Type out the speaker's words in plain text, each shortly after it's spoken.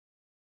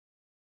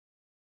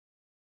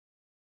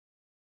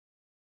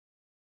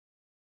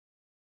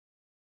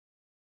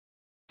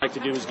What I'd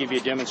like to do is give you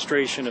a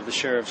demonstration of the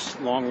Sherrif's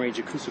long-range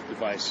acoustic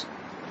device.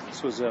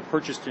 This was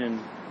purchased in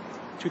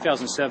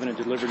 2007 and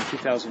delivered in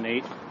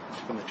 2008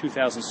 from the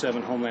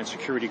 2007 Homeland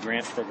Security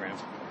Grant Program.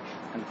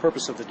 And the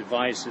purpose of the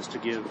device is to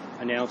give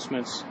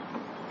announcements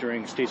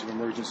during states of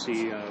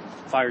emergency.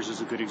 Fires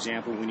is a good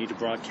example. We need to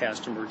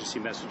broadcast emergency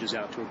messages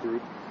out to a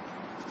group.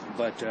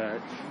 But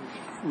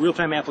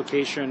real-time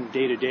application,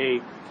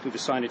 day-to-day, we've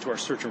assigned it to our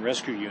search and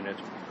rescue unit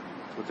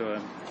with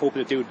the hope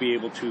that they would be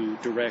able to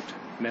direct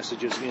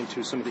messages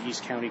into some of the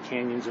East County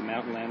canyons and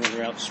mountain land when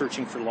they're out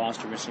searching for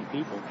lost or missing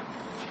people,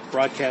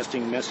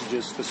 broadcasting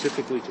messages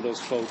specifically to those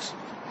folks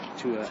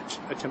to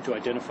attempt to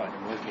identify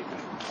them, locate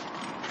them.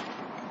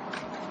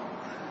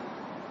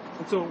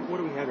 And so what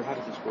do we have, or how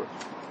does this work?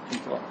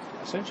 Well,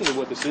 essentially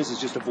what this is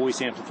just a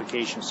voice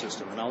amplification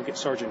system, and I'll get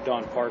Sergeant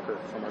Don Parker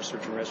from our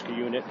search and rescue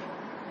unit.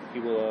 He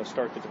will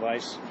start the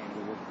device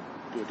and we'll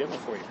do a demo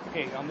for you.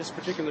 Okay, on this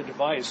particular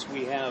device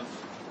we have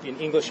in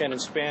English and in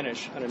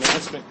Spanish an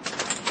announcement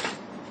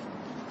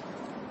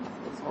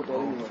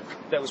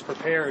that was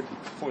prepared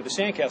for the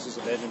Sandcastles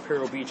event in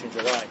Imperial Beach in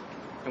July.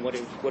 And what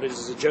it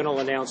is a general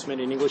announcement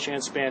in English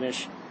and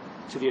Spanish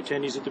to the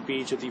attendees at the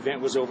beach that the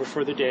event was over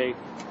for the day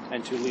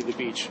and to leave the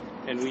beach.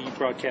 And we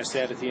broadcast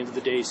that at the end of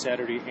the day,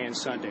 Saturday and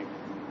Sunday.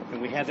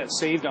 And we have that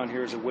saved on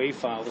here as a WAV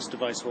file. This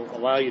device will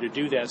allow you to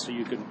do that so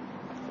you can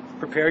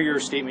prepare your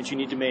statements you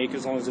need to make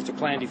as long as it's a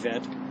planned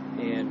event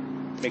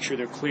and make sure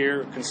they're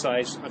clear,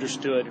 concise,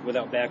 understood,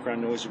 without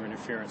background noise or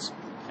interference.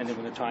 And then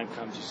when the time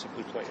comes, you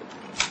simply play it.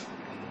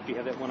 Do you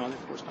have that one on there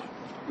for us, Tom?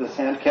 The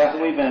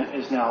Sandcastle event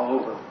is now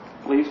over.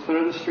 Please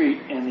clear the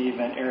street and the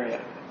event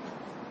area.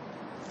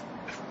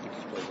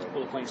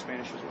 We'll play in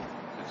Spanish as well.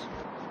 Yes.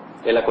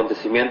 El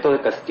acontecimiento de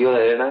Castillo de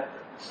Arena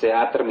se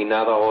ha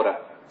terminado ahora.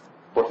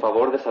 Por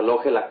favor,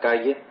 desaloje la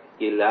calle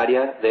y el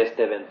área de este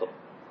evento.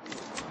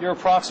 You're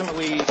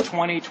approximately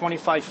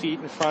 20-25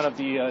 feet in front of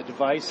the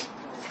device,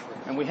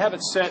 and we have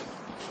it set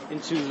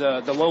into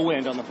the low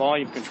end on the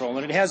volume control,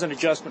 and it has an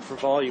adjustment for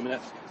volume, and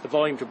that's the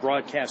volume to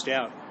broadcast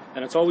out,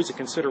 and it's always a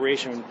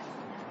consideration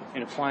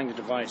in applying the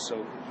device.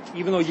 So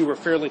even though you were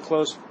fairly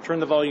close, turn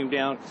the volume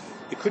down,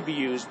 it could be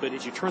used, but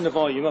as you turn the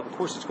volume up, of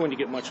course it's going to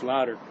get much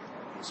louder,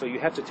 so you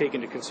have to take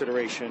into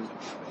consideration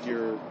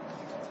your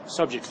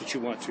subjects that you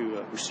want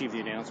to receive the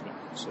announcement.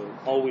 So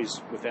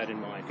always with that in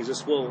mind, because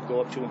this will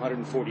go up to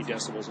 140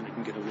 decibels and it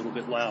can get a little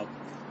bit loud.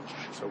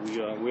 So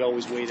we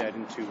always weigh that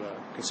into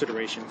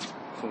consideration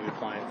when we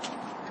apply it.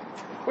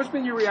 What's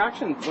been your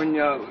reaction when,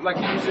 like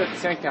you used it at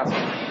the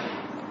Sandcastle?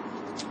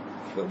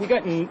 But we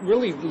got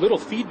really little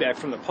feedback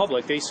from the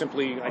public. They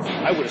simply,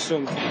 I would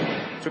assume,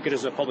 took it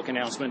as a public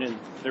announcement, and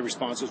their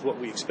response was what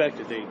we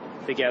expected.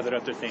 They gathered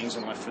up their things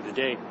and left for the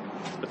day.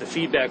 But the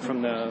feedback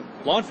from the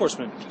law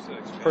enforcement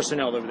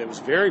personnel over there was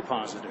very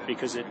positive,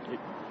 because it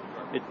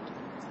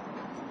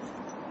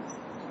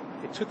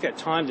took that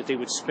time that they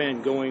would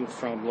spend going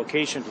from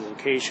location to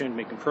location,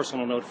 making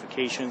personal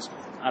notifications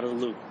out of the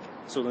loop.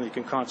 So then they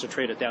can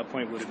concentrate at that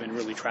point would have been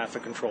really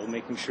traffic control,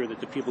 making sure that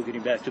the people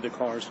getting back to their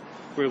cars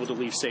were able to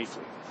leave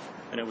safely.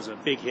 And it was a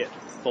big hit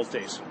both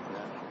days.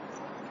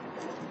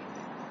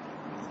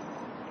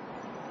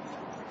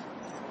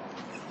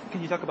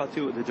 Can you talk about,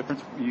 too, the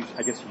difference?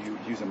 I guess you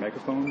use a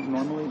megaphone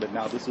normally, but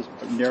now this is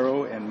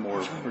narrow and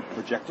more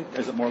projected.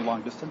 Is it more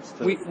long distance?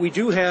 We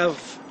do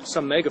have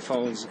some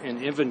megaphones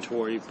in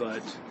inventory,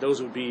 but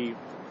those would be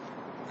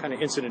kind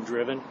of incident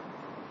driven.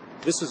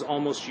 This is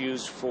almost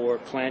used for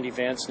planned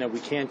events. Now, we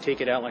can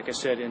take it out, like I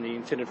said, and the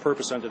intended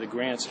purpose under the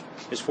grants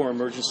is for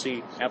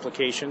emergency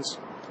applications.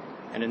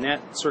 And in that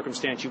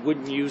circumstance, you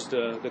wouldn't use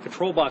the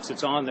control box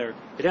that's on there.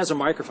 It has a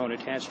microphone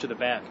attached to the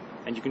back,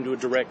 and you can do a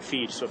direct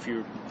feed. So if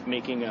you're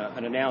making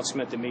an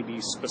announcement that may be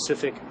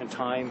specific and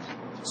time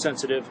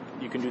sensitive,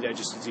 you can do that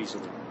just as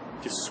easily.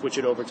 Just switch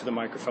it over to the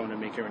microphone and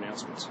make your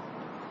announcements.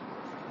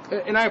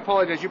 And I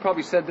apologize, you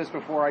probably said this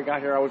before I got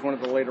here. I was one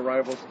of the late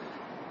arrivals.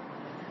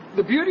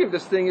 The beauty of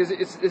this thing is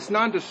it's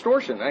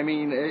non-distortion. I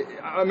mean,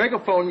 a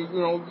megaphone,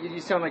 you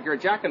sound like you're a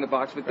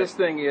jack-in-the-box, but this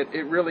thing,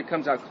 it really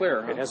comes out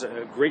clear. Huh? It has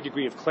a great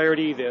degree of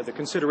clarity. The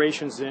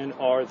considerations then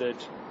are that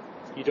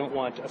you don't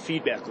want a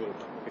feedback loop.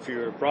 If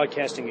you're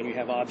broadcasting and you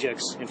have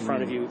objects in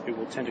front of you, it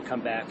will tend to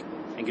come back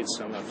and get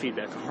some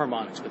feedback,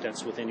 harmonics, but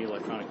that's with any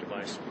electronic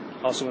device.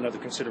 Also another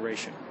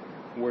consideration,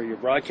 where you're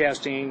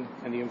broadcasting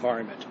and the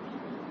environment.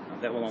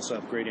 That will also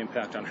have great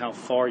impact on how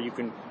far you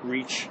can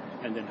reach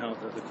and then how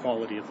the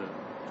quality of the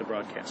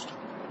broadcast.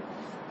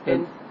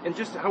 And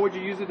just how would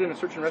you use it in a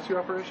search and rescue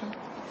operation?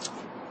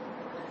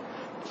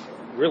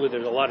 Really,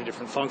 there's a lot of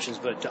different functions,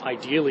 but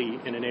ideally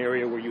in an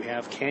area where you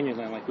have canyon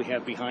land like we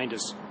have behind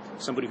us,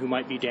 somebody who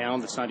might be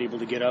down that's not able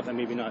to get up and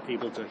maybe not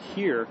able to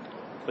hear,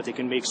 but they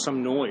can make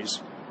some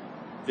noise.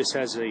 This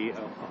has a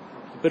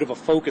bit of a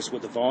focus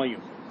with the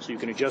volume, so you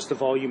can adjust the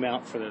volume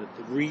out for the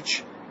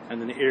reach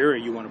and then the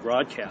area you want to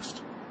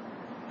broadcast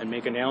and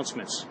make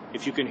announcements.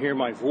 If you can hear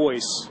my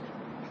voice,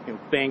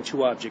 bang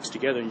two objects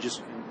together and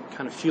just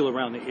kind of feel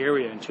around the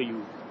area until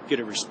you get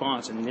a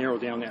response and narrow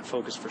down that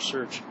focus for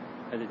search.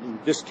 And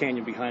this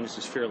canyon behind us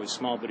is fairly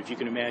small, but if you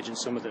can imagine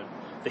some of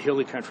the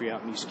hilly country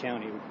out in East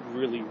County, it would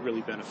really,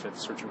 really benefit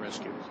search and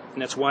rescue.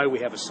 And that's why we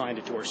have assigned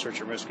it to our search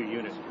and rescue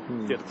unit.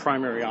 They're the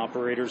primary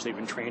operators. They've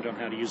been trained on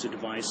how to use the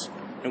device.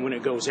 And when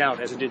it goes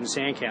out, as it did in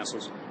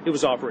Sandcastles, it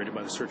was operated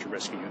by the search and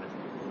rescue unit.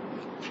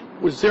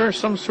 Was there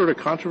some sort of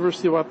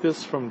controversy about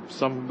this from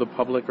some of the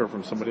public or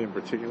from somebody in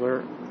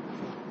particular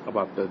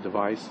about the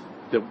device?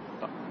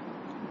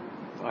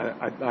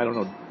 I don't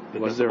know.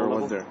 Was there or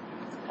was there?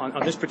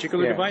 On this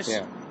particular device?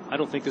 Yeah. I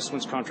don't think this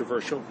one's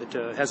controversial. It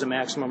has a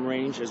maximum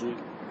range, as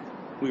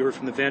we heard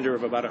from the vendor,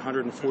 of about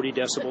 140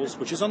 decibels,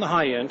 which is on the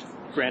high end,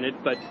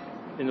 granted, but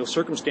in those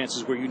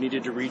circumstances where you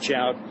needed to reach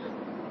out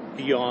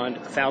beyond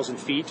 1,000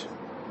 feet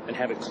and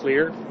have it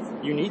clear,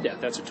 you need that.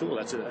 That's a tool.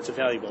 That's a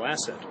valuable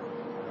asset.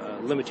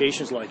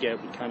 Limitations like that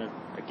would kind of,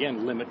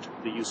 again, limit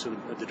the use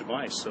of the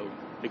device. So,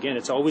 again,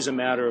 it's always a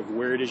matter of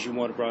where it is you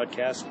want to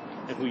broadcast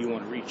and who you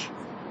want to reach.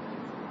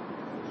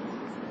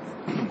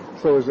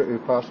 So is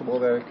it possible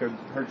that it could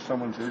hurt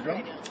someone's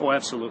eardrum? Oh,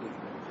 absolutely.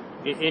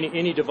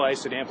 Any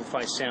device that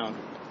amplifies sound.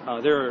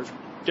 There are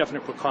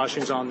definite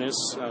precautions on this.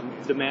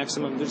 The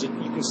maximum, you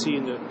can see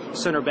in the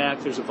center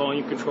back, there's a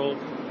volume control.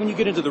 When you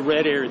get into the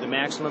red area, the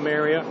maximum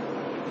area,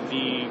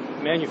 the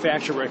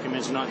manufacturer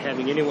recommends not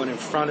having anyone in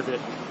front of it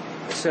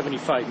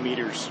 75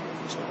 meters.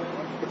 So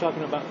we're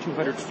talking about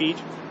 200 feet.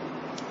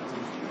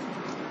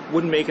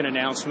 Wouldn't make an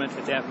announcement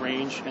at that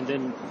range, and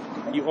then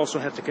you also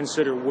have to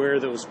consider where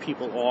those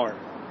people are.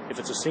 If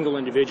it's a single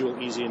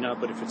individual, easy enough,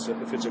 but if it's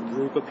a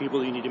group of people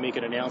that you need to make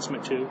an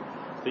announcement to,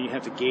 then you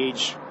have to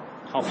gauge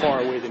how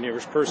far away the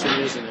nearest person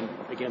is, and then,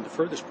 again, the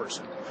furthest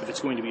person, if it's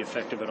going to be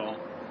effective at all.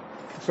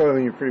 So I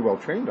mean, you're pretty well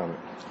trained on it.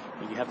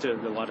 You have to,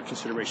 a lot of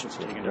considerations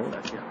taken into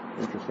that here.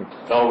 Interesting.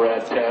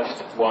 LRAD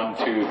test, 1,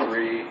 2,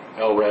 3.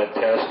 LRAD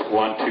test,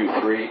 1,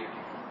 2, 3.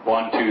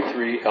 1, 2,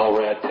 3.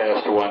 LRAD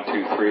test, 1,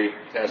 2, 3.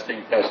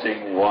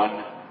 Testing,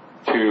 1,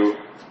 2,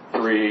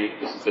 3.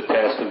 This is the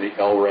test of the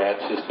LRAD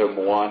system,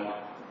 1,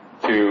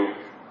 2,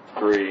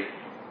 3.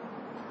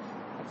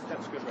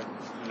 That's good, right?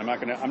 And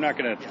I'm not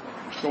gonna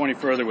go any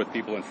further with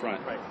people in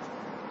front. Right.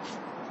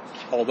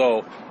 Although,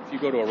 if you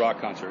go to a rock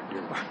concert,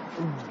 you're...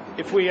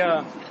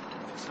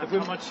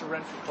 How much to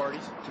rent for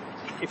parties?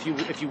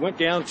 If you went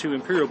down to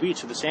Imperial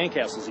Beach to the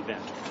Sandcastles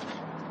event,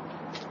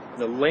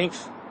 the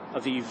length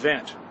of the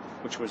event,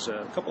 which was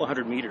a couple of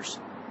 100 meters,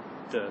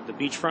 the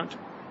beachfront,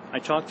 I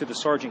talked to the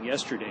sergeant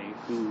yesterday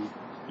who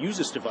used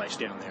this device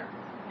down there,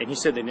 and he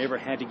said they never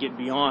had to get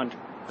beyond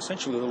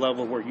essentially the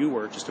level where you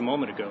were just a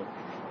moment ago,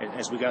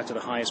 as we got to the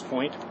highest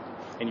point,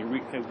 and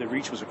the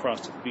reach was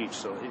across to the beach.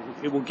 So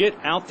it will get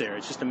out there.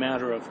 It's just a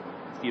matter of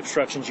the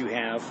obstructions you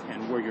have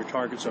and where your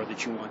targets are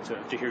that you want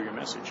to hear your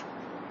message.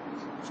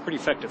 It's pretty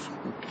effective.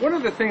 One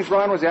of the things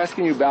Ron was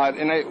asking you about,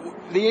 and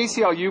the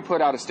ACLU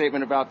put out a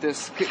statement about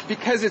this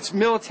because it's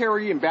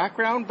military in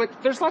background,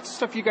 but there's lots of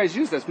stuff you guys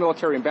use that's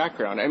military in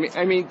background.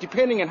 I mean,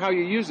 depending on how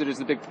you use it is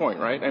the big point,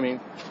 right? I mean,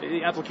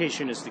 the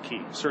application is the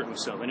key, certainly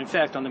so. And in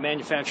fact, on the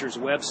manufacturer's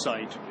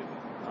website,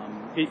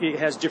 it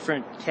has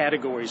different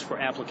categories for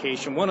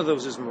application. One of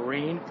those is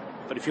marine,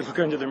 but if you look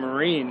under the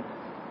marine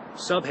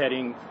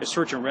subheading is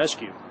search and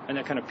rescue, and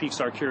that kind of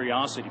piques our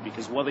curiosity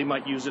because while they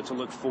might use it to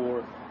look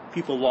for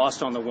people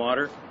lost on the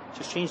water,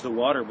 just change the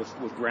water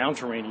with ground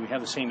terrain and you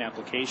have the same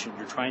application.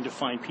 You're trying to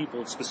find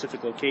people at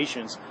specific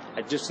locations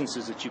at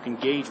distances that you can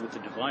gauge with the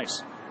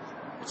device.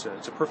 It's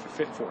a perfect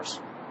fit for us.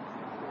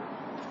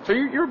 So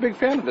you're a big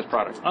fan of this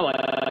product. I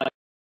like